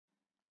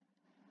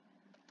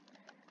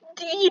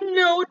Do you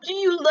know? Do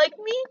you like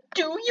me?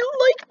 Do you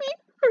like me?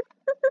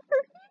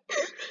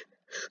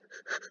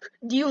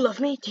 Do you love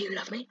me? Do you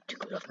love me? Do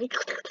you love me?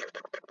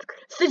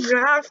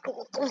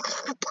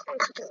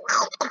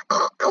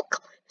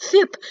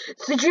 Sip,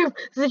 sip,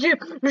 Do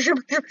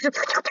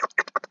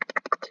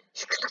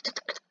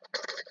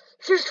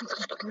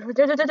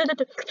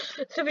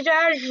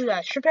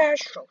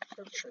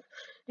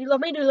you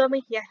love me? Do you love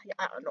me? Yeah,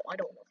 I don't know. I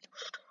don't love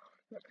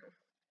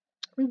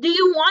you. Do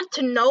you want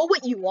to know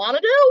what you want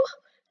to do?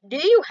 Do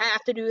you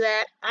have to do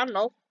that? I don't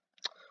know.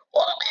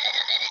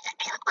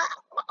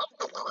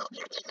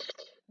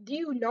 Do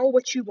you know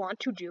what you want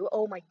to do?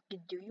 Oh my, do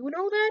you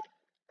know that?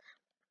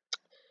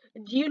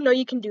 Do you know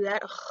you can do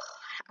that? Ugh,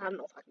 I don't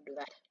know if I can do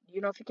that. Do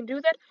you know if you can do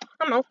that?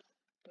 I don't know.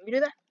 Can you do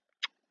that?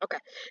 Okay.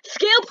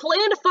 Scale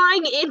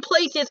planifying in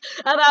places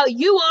about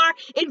you are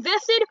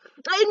invested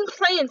in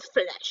plans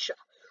flash.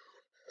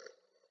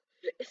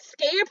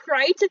 Scale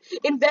price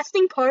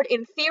investing part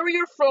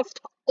inferior first.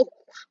 Oh.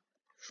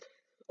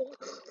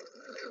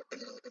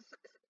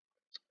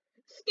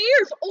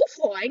 Scares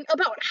offline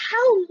about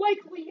how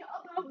likely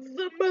about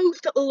the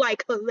most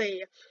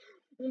likely.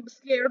 I'm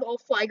scared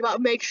offline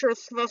about make sure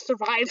the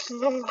survives.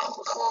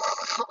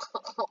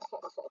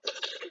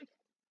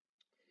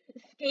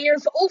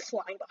 Scares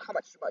offline about how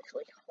much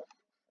likely.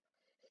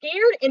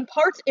 Scared in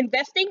parts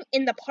investing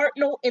in the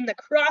partner in the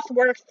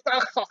crossword.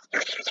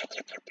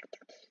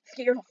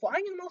 Scared of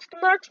flying in most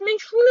marks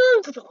makes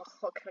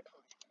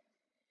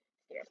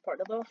Scared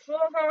part of the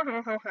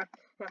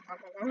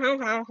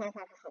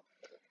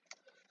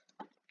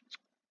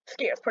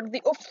Scared part of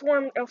the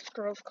form of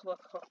scrolls.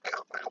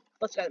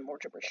 Let's add more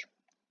gibberish.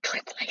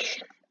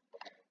 Translation.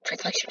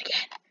 Translation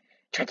again.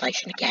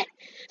 Translation again.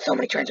 So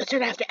many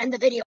translations have to end the video.